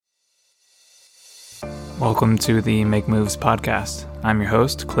Welcome to the Make Moves podcast. I'm your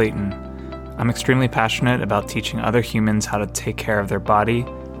host, Clayton. I'm extremely passionate about teaching other humans how to take care of their body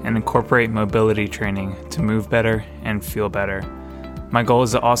and incorporate mobility training to move better and feel better. My goal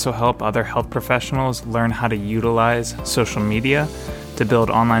is to also help other health professionals learn how to utilize social media to build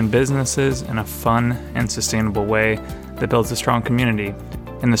online businesses in a fun and sustainable way that builds a strong community.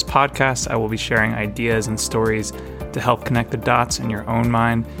 In this podcast, I will be sharing ideas and stories to help connect the dots in your own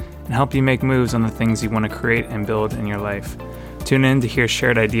mind and help you make moves on the things you want to create and build in your life. Tune in to hear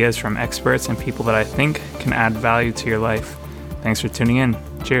shared ideas from experts and people that I think can add value to your life. Thanks for tuning in.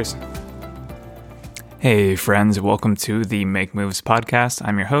 Cheers. Hey friends, welcome to the Make Moves podcast.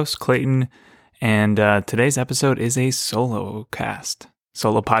 I'm your host, Clayton, and today's episode is a solo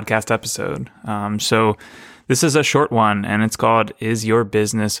podcast episode. So this is a short one, and it's called, Is Your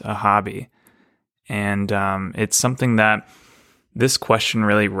Business a Hobby? And it's something that this question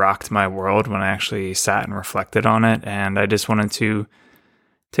really rocked my world when I actually sat and reflected on it. And I just wanted to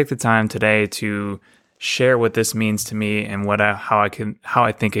take the time today to share what this means to me and how I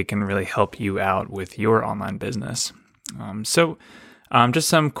think it can really help you out with your online business. Just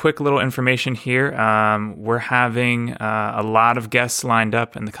some quick little information here. We're having a lot of guests lined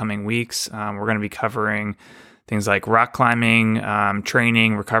up in the coming weeks. We're going to be covering things like rock climbing,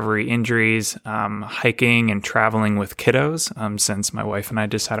 training, recovery, injuries, hiking, and traveling with kiddos. Since my wife and I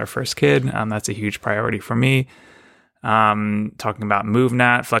just had our first kid, that's a huge priority for me. Talking about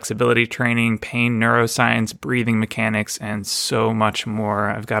MoveNat, flexibility training, pain neuroscience, breathing mechanics, and so much more.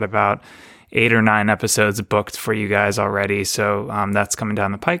 I've got about 8 or 9 episodes booked for you guys already, so that's coming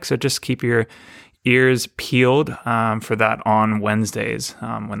down the pike. So just keep your ears peeled for that on Wednesdays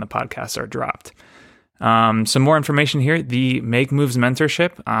when the podcasts are dropped. Some more information here. The Make Moves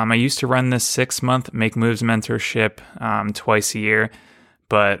mentorship. I used to run this 6-month Make Moves mentorship twice a year,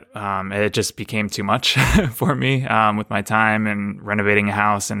 but it just became too much for me with my time and renovating a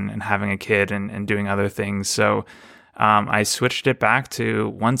house and having a kid and doing other things. So I switched it back to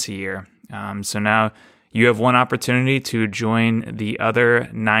once a year. So now you have one opportunity to join the other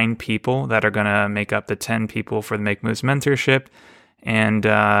 9 people that are going to make up the 10 people for the Make Moves mentorship. And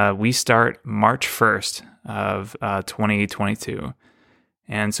we start March 1st of 2022.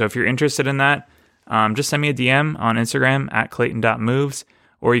 And so if you're interested in that, just send me a DM on Instagram at clayton.moves,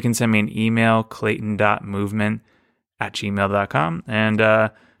 or you can send me an email, clayton.movement@gmail.com.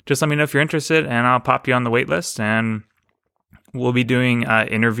 And just let me know if you're interested, and I'll pop you on the wait list. And we'll be doing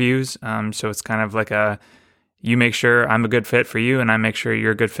interviews. So it's kind of like you make sure I'm a good fit for you, and I make sure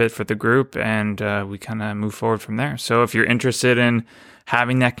you're a good fit for the group, and we kind of move forward from there. So if you're interested in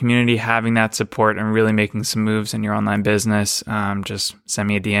having that community, having that support, and really making some moves in your online business, just send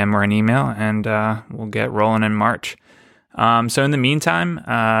me a DM or an email, and we'll get rolling in March. So in the meantime,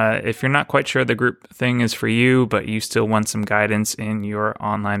 if you're not quite sure the group thing is for you, but you still want some guidance in your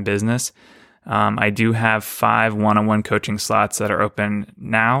online business, I do have 5 one-on-one coaching slots that are open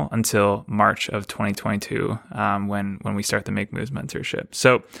now until March of 2022, when we start the Make Moves mentorship.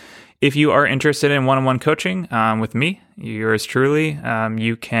 So if you are interested in one-on-one coaching with me, yours truly,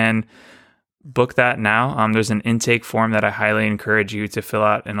 you can book that now. There's an intake form that I highly encourage you to fill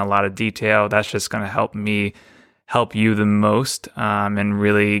out in a lot of detail. That's just going to help me help you the most, and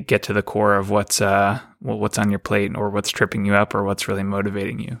really get to the core of what's on your plate, or what's tripping you up, or what's really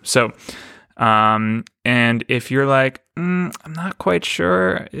motivating you. So and if you're like, I'm not quite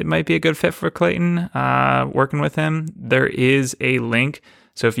sure it might be a good fit for Clayton, working with him, there is a link.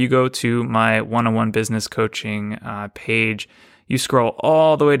 So if you go to my one-on-one business coaching page, you scroll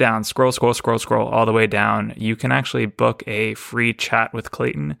all the way down, scroll all the way down. You can actually book a free chat with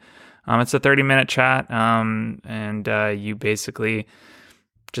Clayton. It's a 30-minute chat, and you basically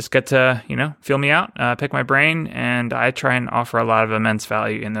just get to, feel me out, pick my brain, and I try and offer a lot of immense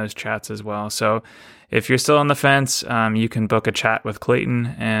value in those chats as well. So if you're still on the fence, you can book a chat with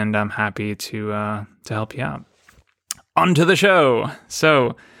Clayton, and I'm happy to help you out. On to the show.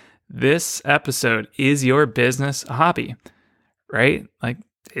 So this episode, is your business a hobby? Right? Like,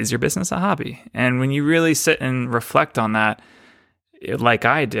 is your business a hobby? And when you really sit and reflect on that, like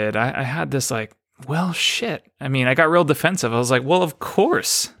I did, I had this well, shit. I mean, I got real defensive. I was like, well, of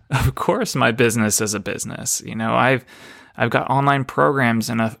course my business is a business. I've got online programs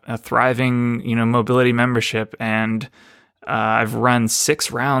and a thriving, mobility membership, and I've run 6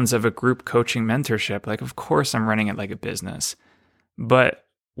 rounds of a group coaching mentorship. Of course I'm running it like a business. But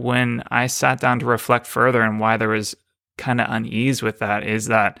when I sat down to reflect further and why there was kind of unease with that is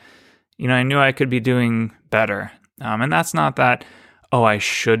that, I knew I could be doing better. And that's not that, I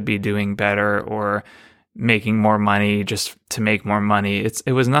should be doing better, or making more money just to make more money.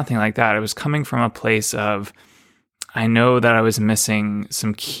 It was nothing like that. It was coming from a place of, I know that I was missing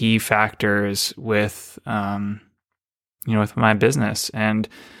some key factors with, with my business. And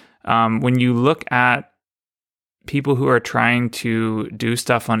when you look at people who are trying to do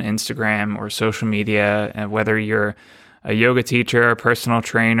stuff on Instagram or social media, and whether you're a yoga teacher, a personal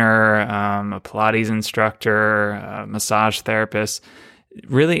trainer, a Pilates instructor, a massage therapist,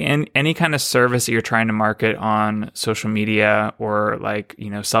 really any kind of service that you're trying to market on social media, or like,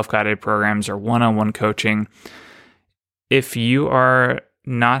 self-guided programs or one-on-one coaching, if you are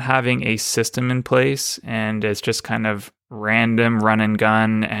not having a system in place and it's just kind of random run and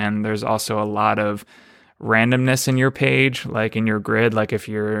gun, and there's also a lot of randomness in your page, like in your grid, like if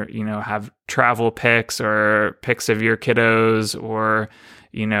you're, have travel pics or pics of your kiddos, or,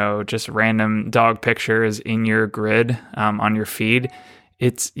 just random dog pictures in your grid on your feed,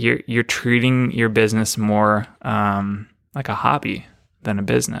 you're treating your business more like a hobby than a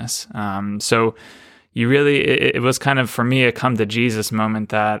business. So you really, it was kind of, for me, a come to Jesus moment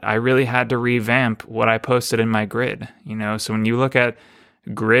that I really had to revamp what I posted in my grid. So when you look at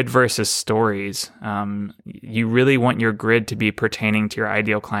grid versus stories, you really want your grid to be pertaining to your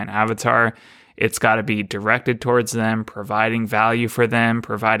ideal client avatar. It's got to be directed towards them, providing value for them,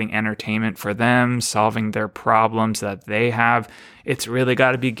 providing entertainment for them, solving their problems that they have. It's really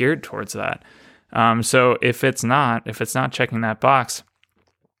got to be geared towards that. So if it's not checking that box,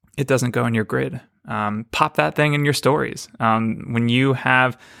 it doesn't go in your grid. Pop that thing in your stories. When you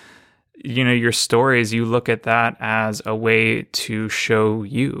have, your stories, you look at that as a way to show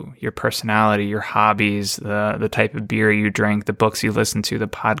you, your personality, your hobbies, the type of beer you drink, the books you listen to, the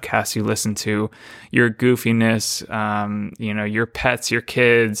podcasts you listen to, your goofiness, your pets, your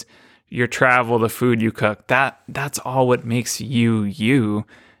kids, your travel, the food you cook. That's all what makes you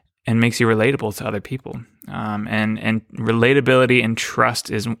and makes you relatable to other people. And relatability and trust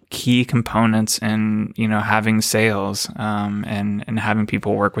is key components in, having sales, and having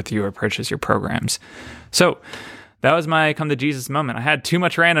people work with you or purchase your programs. So that was my come to Jesus moment. I had too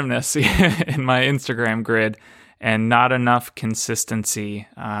much randomness in my Instagram grid and not enough consistency.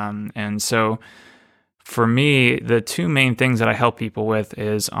 And so for me, the two main things that I help people with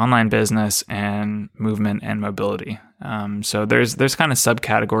is online business and movement and mobility. So there's kind of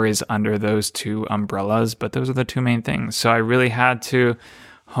subcategories under those two umbrellas, but those are the two main things. So I really had to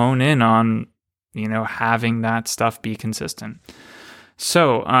hone in on, having that stuff be consistent.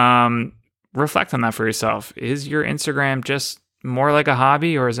 So reflect on that for yourself. Is your Instagram just more like a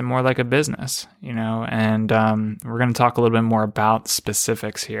hobby, or is it more like a business? And we're going to talk a little bit more about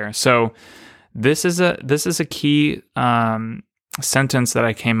specifics here. So this is a key sentence that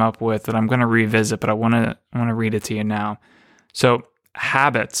I came up with that I'm going to revisit, but I want to read it to you now. So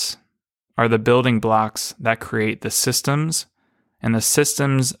habits are the building blocks that create the systems, and the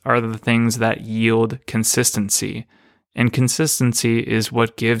systems are the things that yield consistency, and consistency is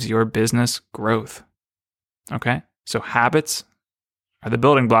what gives your business growth. Okay? So habits are the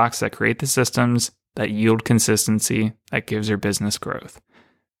building blocks that create the systems that yield consistency that gives your business growth.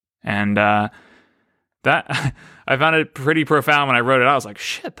 And that I found it pretty profound when I wrote it. I was like,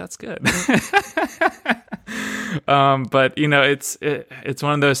 "Shit, that's good." But it's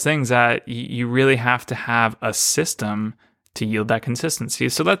one of those things that you really have to have a system to yield that consistency.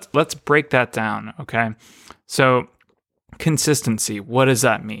 So let's break that down. Okay, so consistency. What does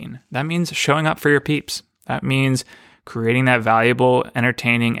that mean? That means showing up for your peeps. That means creating that valuable,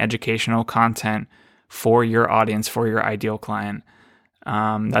 entertaining, educational content for your audience, for your ideal client.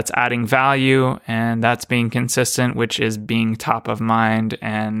 That's adding value, and that's being consistent, which is being top of mind.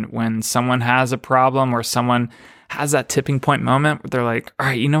 And when someone has a problem or someone has that tipping point moment where they're like, all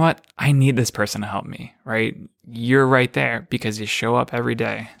right, you know what? I need this person to help me, right? You're right there because you show up every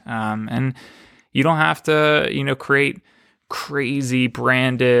day. And you don't have to, create crazy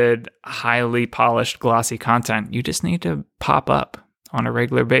branded, highly polished, glossy content. You just need to pop up on a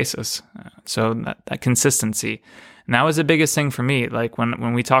regular basis. So that consistency. And that was the biggest thing for me. Like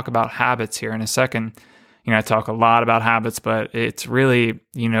when we talk about habits here in a second, I talk a lot about habits, but it's really,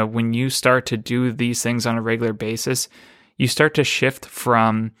 when you start to do these things on a regular basis, you start to shift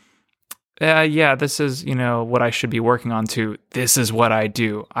from, this is, what I should be working on, to this is what I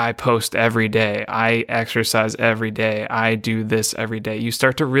do. I post every day. I exercise every day. I do this every day. You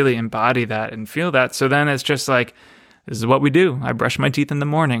start to really embody that and feel that. So then it's just like, this is what we do. I brush my teeth in the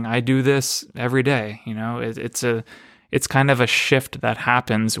morning. I do this every day. It's kind of a shift that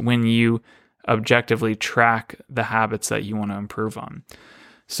happens when you objectively track the habits that you want to improve on.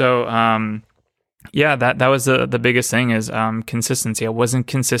 So Yeah, that was the biggest thing is consistency. I wasn't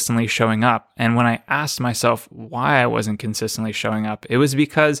consistently showing up. And when I asked myself why I wasn't consistently showing up, it was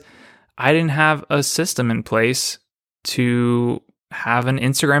because I didn't have a system in place to have an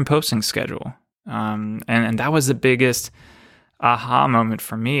Instagram posting schedule. And that was the biggest aha moment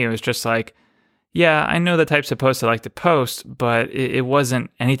for me. It was just like, yeah, I know the types of posts I like to post, but it wasn't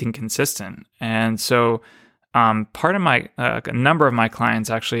anything consistent. And so part of my, a number of my clients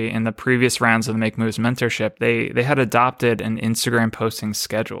actually in the previous rounds of the Make Moves mentorship, they had adopted an Instagram posting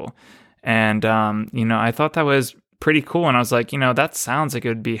schedule. And, I thought that was pretty cool. And I was like, that sounds like it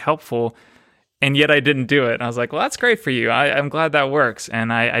would be helpful. And yet I didn't do it. And I was like, well, that's great for you. I'm glad that works.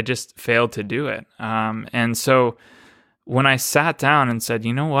 And I just failed to do it. And so when I sat down and said,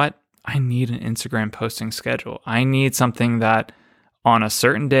 you know what? I need an Instagram posting schedule. I need something that on a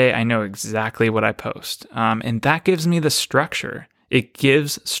certain day, I know exactly what I post. And that gives me the structure. It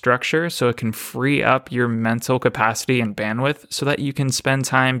gives structure so it can free up your mental capacity and bandwidth so that you can spend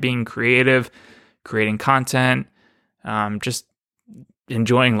time being creative, creating content, just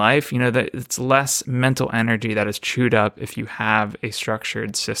enjoying life. That it's less mental energy that is chewed up if you have a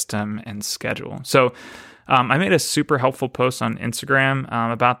structured system and schedule. So I made a super helpful post on Instagram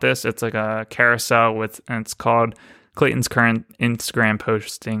about this. It's like a carousel and it's called Clayton's Current Instagram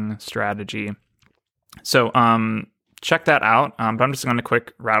Posting Strategy. So check that out. But I'm just going to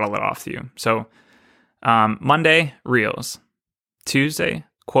quick rattle it off to you. So Monday, Reels. Tuesday,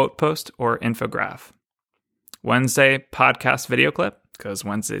 quote post or infograph. Wednesday, podcast video clip, because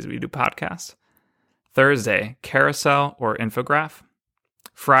Wednesdays we do podcasts. Thursday, carousel or infograph.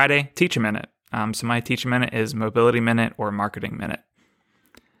 Friday, Teach a Minute. So my Teach a Minute is Mobility Minute or Marketing Minute.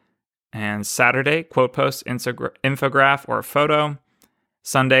 And Saturday, quote post, infograph or photo.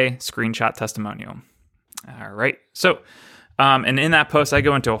 Sunday, screenshot testimonial. All right. So, and in that post, I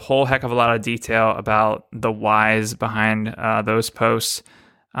go into a whole heck of a lot of detail about the whys behind those posts.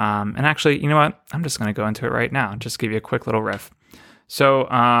 And actually, you know what? I'm just going to go into it right now. Just give you a quick little riff. So,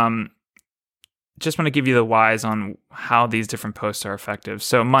 just want to give you the whys on how these different posts are effective.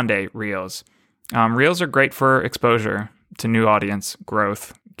 So Monday, Reels. Reels are great for exposure to new audience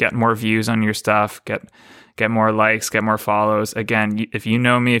growth, get more views on your stuff, get more likes, get more follows. Again, if you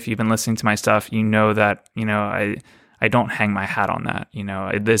know me, if you've been listening to my stuff, you know that, I don't hang my hat on that.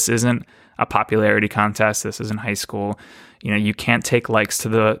 This isn't a popularity contest. This isn't high school. You can't take likes to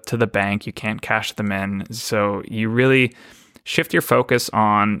the bank. You can't cash them in. So you really shift your focus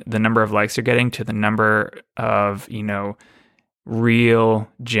on the number of likes you're getting to the number of, real,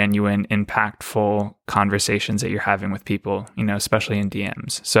 genuine, impactful conversations that you're having with people, especially in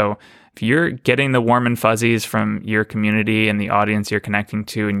DMs. So if you're getting the warm and fuzzies from your community and the audience you're connecting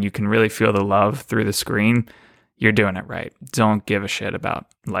to, and you can really feel the love through the screen, you're doing it right. Don't give a shit about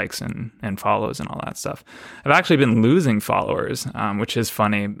likes and follows and all that stuff. I've actually been losing followers, which is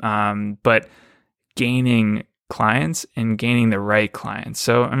funny, but gaining clients and gaining the right clients.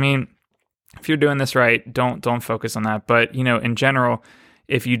 So, if you're doing this right, don't focus on that. But, in general,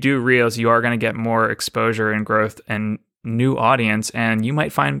 if you do Reels, you are going to get more exposure and growth and new audience, and you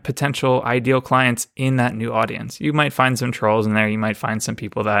might find potential ideal clients in that new audience. You might find some trolls in there. You might find some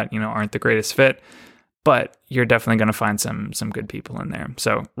people that, aren't the greatest fit, but you're definitely going to find some good people in there.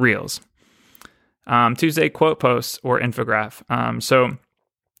 So Reels. Tuesday, quote posts or infograph. So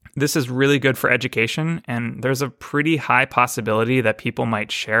this is really good for education, and there's a pretty high possibility that people might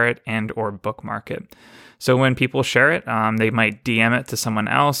share it and or bookmark it. So when people share it, they might DM it to someone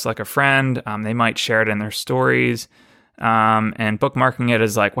else, like a friend. They might share it in their stories, and bookmarking it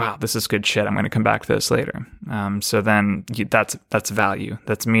is like, wow, this is good shit. I'm going to come back to this later. So then that's value.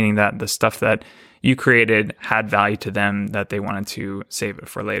 That's meaning that the stuff that you created had value to them, that they wanted to save it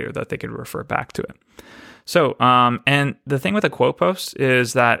for later, that they could refer back to it. So, and the thing with a quote post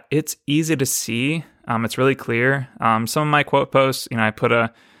is that it's easy to see. It's really clear. Some of my quote posts, I put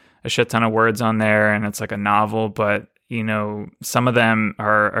a shit ton of words on there and it's like a novel, but, some of them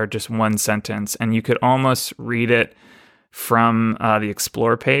are just one sentence, and you could almost read it from the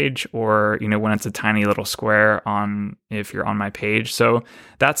explore page, or, when it's a tiny little square if you're on my page. So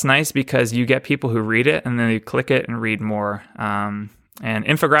that's nice because you get people who read it and then you click it and read more. And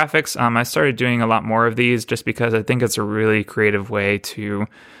infographics, I started doing a lot more of these just because I think it's a really creative way to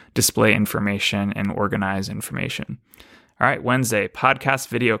display information and organize information. All right, Wednesday, podcast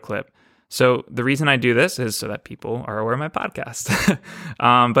video clip. So the reason I do this is so that people are aware of my podcast.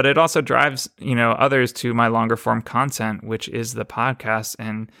 But it also drives, others to my longer form content, which is the podcast,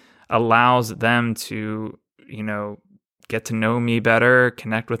 and allows them to, get to know me better,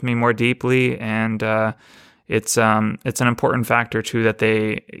 connect with me more deeply, and it's an important factor too that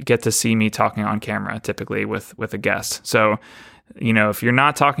they get to see me talking on camera, typically with a guest. So, if you're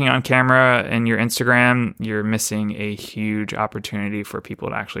not talking on camera in your Instagram, you're missing a huge opportunity for people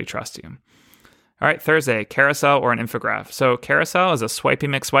to actually trust you. All right, Thursday, carousel or an infograph. So carousel is a swipey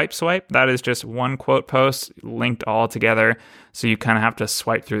McSwipe. That is just one quote post linked all together. So you kind of have to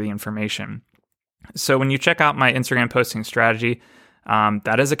swipe through the information. So when you check out my Instagram posting strategy,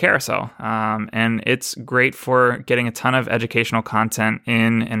 that is a carousel. And it's great for getting a ton of educational content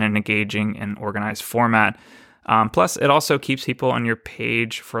in an engaging and organized format. Plus, it also keeps people on your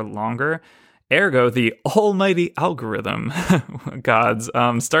page for longer. Ergo, the almighty algorithm gods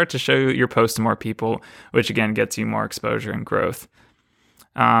start to show your post to more people, which again gets you more exposure and growth.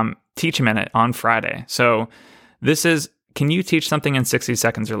 Teach a minute on Friday. So this is, can you teach something in 60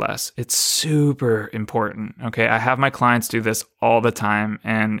 seconds or less? It's super important. Okay, I have my clients do this all the time,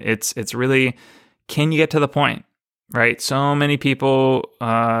 and it's really, can you get to the point? Right? So many people,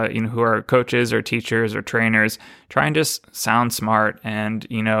 who are coaches or teachers or trainers try and just sound smart. And,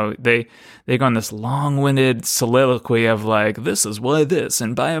 they go on this long-winded soliloquy of like, this is why this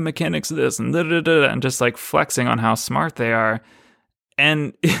and biomechanics this and and just like flexing on how smart they are.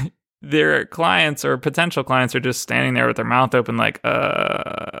 And their clients or potential clients are just standing there with their mouth open like,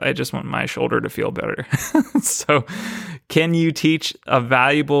 I just want my shoulder to feel better. So can you teach a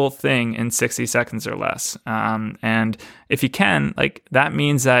valuable thing in 60 seconds or less? And if you can, like, that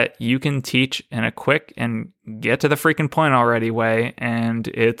means that you can teach in a quick and get to the freaking point already way, and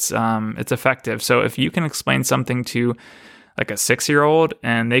it's effective. So if you can explain something to like a 6-year-old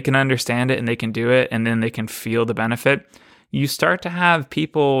and they can understand it and they can do it and then they can feel the benefit, you start to have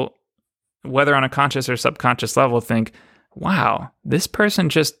people, whether on a conscious or subconscious level, think, wow, this person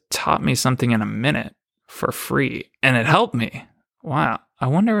just taught me something in a minute for free and it helped me. Wow. I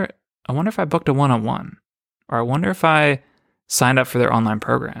wonder if I booked a one-on-one, or I wonder if I signed up for their online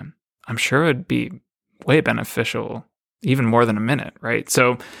program. I'm sure it'd be way beneficial, even more than a minute, right?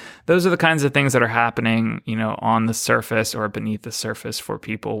 So those are the kinds of things that are happening, on the surface or beneath the surface for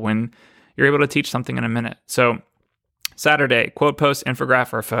people when you're able to teach something in a minute. So Saturday, quote post,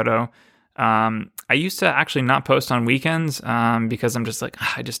 infograph, or a photo. I used to actually not post on weekends because I'm just like,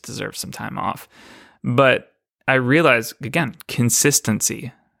 I just deserve some time off. But I realized, again,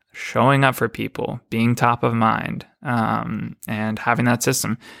 consistency, showing up for people, being top of mind, and having that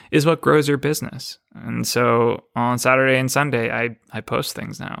system is what grows your business. And so on Saturday and Sunday, I post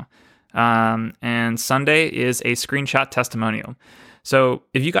things now. And Sunday is a screenshot testimonial. So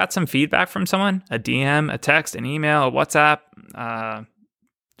if you got some feedback from someone, a DM, a text, an email, a WhatsApp,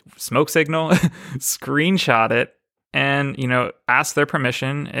 smoke signal, screenshot it and, ask their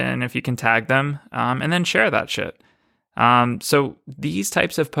permission, and if you can tag them, and then share that shit. So these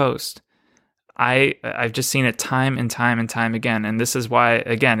types of posts, I've just seen it time and time and time again. And this is why,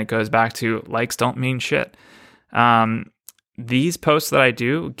 again, it goes back to likes don't mean shit. These posts that I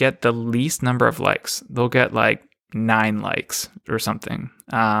do get the least number of likes. They'll get like 9 likes or something.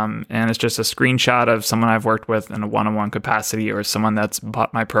 And it's just a screenshot of someone I've worked with in a one-on-one capacity, or someone that's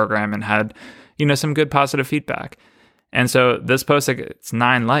bought my program and had, some good positive feedback. And so this post, it's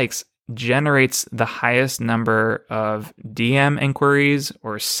 9 likes, generates the highest number of DM inquiries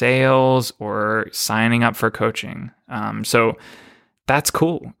or sales or signing up for coaching. So that's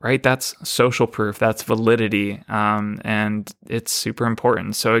cool, right? That's social proof, that's validity. And it's super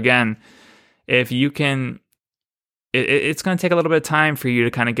important. So again, if you can, it's going to take a little bit of time for you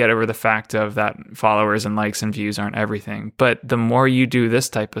to kind of get over the fact of that followers and likes and views aren't everything. But the more you do this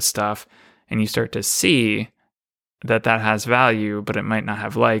type of stuff and you start to see that has value, but it might not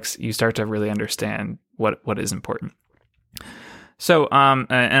have likes, you start to really understand what is important. So, and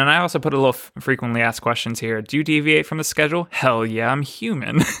I also put a little frequently asked questions here. Do you deviate from the schedule? Hell yeah, I'm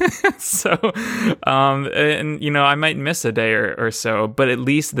human. So, and I might miss a day or so, but at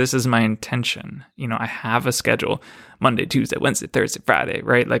least this is my intention. I have a schedule: Monday, Tuesday, Wednesday, Thursday, Friday,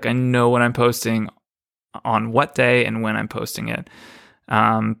 right? Like I know when I'm posting on what day and when I'm posting it.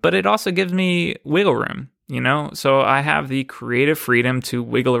 But it also gives me wiggle room, so I have the creative freedom to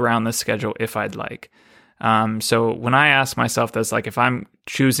wiggle around the schedule if I'd like. So when I ask myself this, like if I'm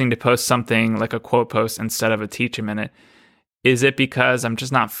choosing to post something like a quote post instead of a teach a minute, is it because I'm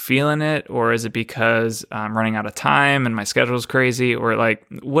just not feeling it? Or is it because I'm running out of time and my schedule is crazy? Or like,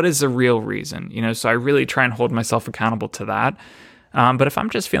 what is the real reason? So I really try and hold myself accountable to that. But if I'm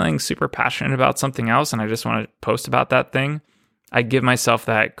just feeling super passionate about something else and I just want to post about that thing, I give myself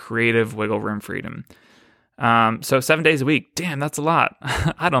that creative wiggle room freedom. So 7 days a week, damn, that's a lot.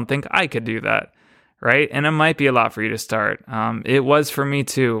 I don't think I could do that. Right. And it might be a lot for you to start. It was for me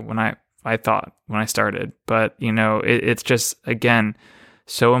too when I I thought when I started. But, it's just, again,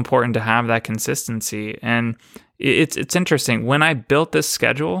 so important to have that consistency. And it's interesting. When I built this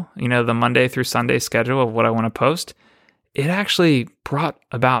schedule, the Monday through Sunday schedule of what I want to post, it actually brought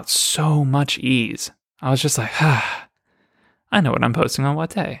about so much ease. I was just like, I know what I'm posting on what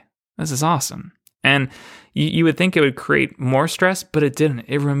day. This is awesome. And you would think it would create more stress, but it didn't.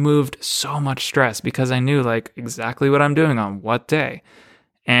 It removed so much stress because I knew exactly what I'm doing on what day.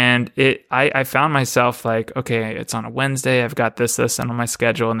 And I found myself okay, it's on a Wednesday, I've got this on my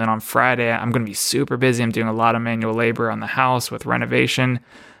schedule. And then on Friday, I'm going to be super busy. I'm doing a lot of manual labor on the house with renovation.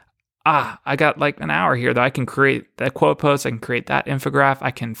 I got an hour here that I can create that quote post. I can create that infographic.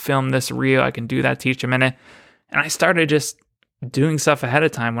 I can film this reel. I can do that Teach a Minute. And I started just doing stuff ahead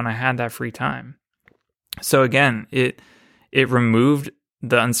of time when I had that free time. So again, it removed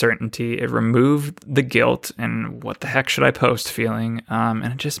the uncertainty. It removed the guilt and what the heck should I post feeling. And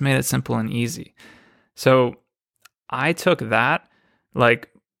it just made it simple and easy. So I took that,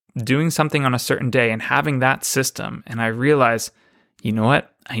 doing something on a certain day and having that system. And I realized, you know what?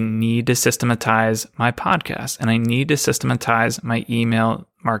 I need to systematize my podcast and I need to systematize my email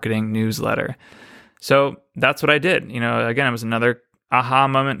marketing newsletter. So that's what I did. Again, it was another aha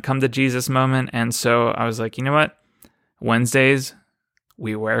moment, come to Jesus moment. And so I was like, you know what? Wednesdays,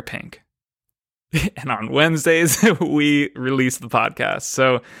 we wear pink. And on Wednesdays, we release the podcast.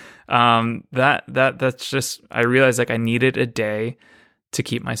 So that's just, I realized I needed a day to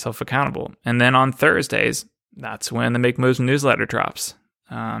keep myself accountable. And then on Thursdays, that's when the Make Moves newsletter drops.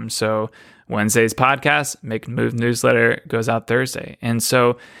 So Wednesday's podcast, Make Moves newsletter goes out Thursday. And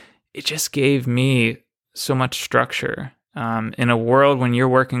so it just gave me so much structure. In a world when you're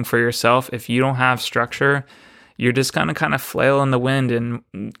working for yourself, if you don't have structure, you're just going to kind of flail in the wind and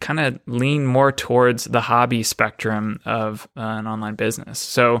kind of lean more towards the hobby spectrum of an online business.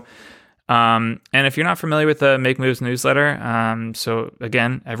 So, and if you're not familiar with the Make Moves newsletter, so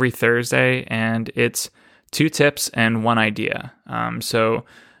again, every Thursday, and it's 2 tips and 1 idea. So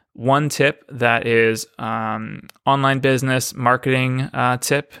one tip that is online business marketing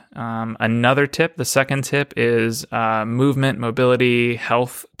tip. Another tip, the second tip is movement, mobility,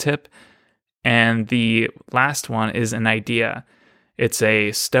 health tip. And the last one is an idea. It's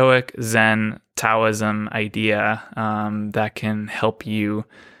a Stoic, Zen, Taoism idea that can help you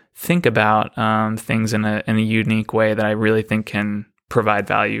think about things in a unique way that I really think can provide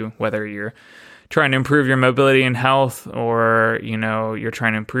value, whether you're trying to improve your mobility and health, or you're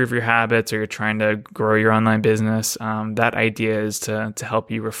trying to improve your habits, or you're trying to grow your online business. That idea is to help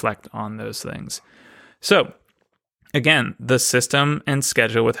you reflect on those things. So again, the system and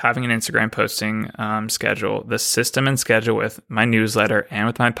schedule with having an Instagram posting schedule, the system and schedule with my newsletter and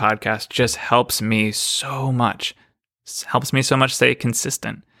with my podcast just helps me so much. Helps me so much stay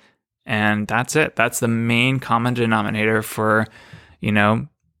consistent. And that's it. That's the main common denominator for,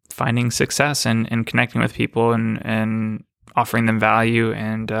 finding success and connecting with people and offering them value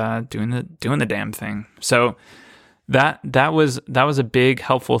and doing the damn thing. So that was a big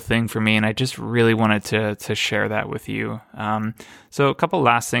helpful thing for me, and I just really wanted to share that with you. So a couple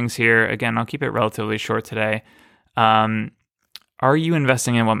last things here. Again, I'll keep it relatively short today. Are you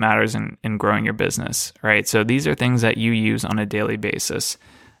investing in what matters in growing your business, right? So these are things that you use on a daily basis.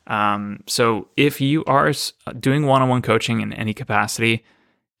 So if you are doing one-on-one coaching in any capacity,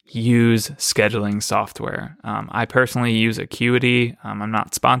 use scheduling software. I personally use Acuity. I'm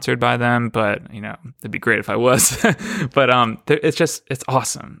not sponsored by them, but it'd be great if I was. But it's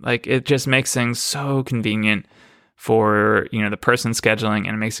awesome. It just makes things so convenient for the person scheduling,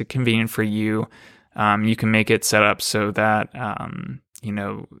 and it makes it convenient for you. You can make it set up so that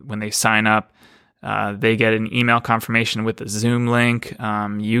when they sign up, they get an email confirmation with the Zoom link.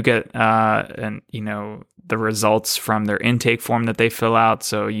 You get the results from their intake form that they fill out,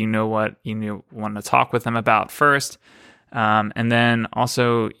 so you know what you want to talk with them about first. And then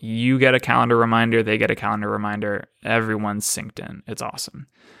also you get a calendar reminder, they get a calendar reminder. Everyone's synced in. It's awesome.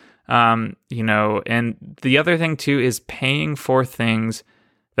 And the other thing too is paying for things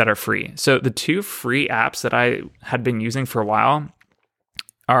that are free. So the 2 free apps that I had been using for a while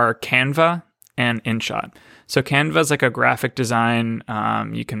are Canva and InShot. So Canva is like a graphic design.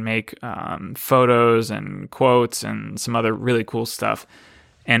 You can make photos and quotes and some other really cool stuff.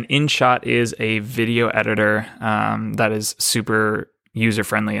 And InShot is a video editor that is super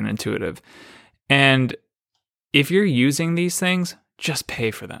user-friendly and intuitive. And if you're using these things, just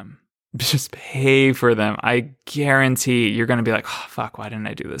pay for them. Just pay for them. I guarantee you're going to be like, oh, fuck, why didn't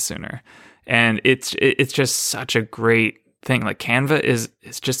I do this sooner? And it's just such a great thing. Canva is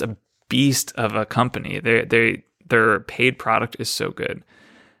just a beast of a company. Their paid product is so good.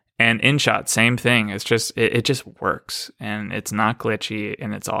 And InShot, same thing. It's just, it just works, and it's not glitchy,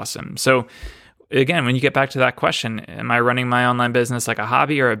 and it's awesome. So again, when you get back to that question, am I running my online business like a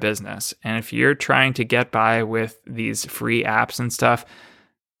hobby or a business? And if you're trying to get by with these free apps and stuff,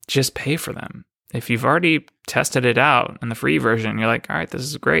 just pay for them. If you've already tested it out in the free version, you're like, all right, this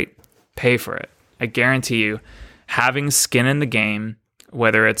is great, pay for it. I guarantee you, having skin in the game,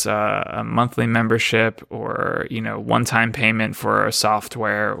 whether it's a monthly membership or, one-time payment for a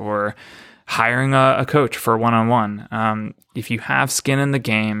software or hiring a coach for one-on-one. If you have skin in the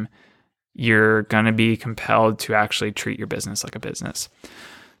game, you're going to be compelled to actually treat your business like a business.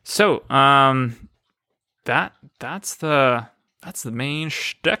 So that's the main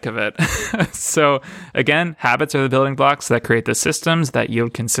shtick of it. So again, habits are the building blocks that create the systems that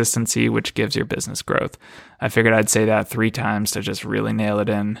yield consistency, which gives your business growth. I figured I'd say that 3 times to just really nail it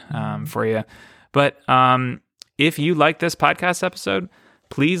in for you. But if you like this podcast episode,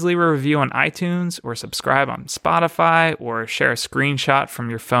 please leave a review on iTunes or subscribe on Spotify, or share a screenshot from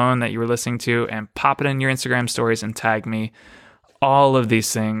your phone that you were listening to and pop it in your Instagram stories and tag me. All of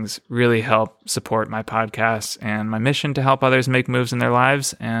these things really help support my podcast and my mission to help others make moves in their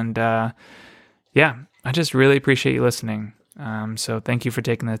lives. And I just really appreciate you listening. So thank you for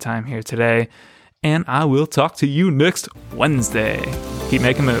taking the time here today. And I will talk to you next Wednesday. Keep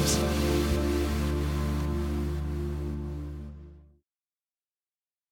making moves.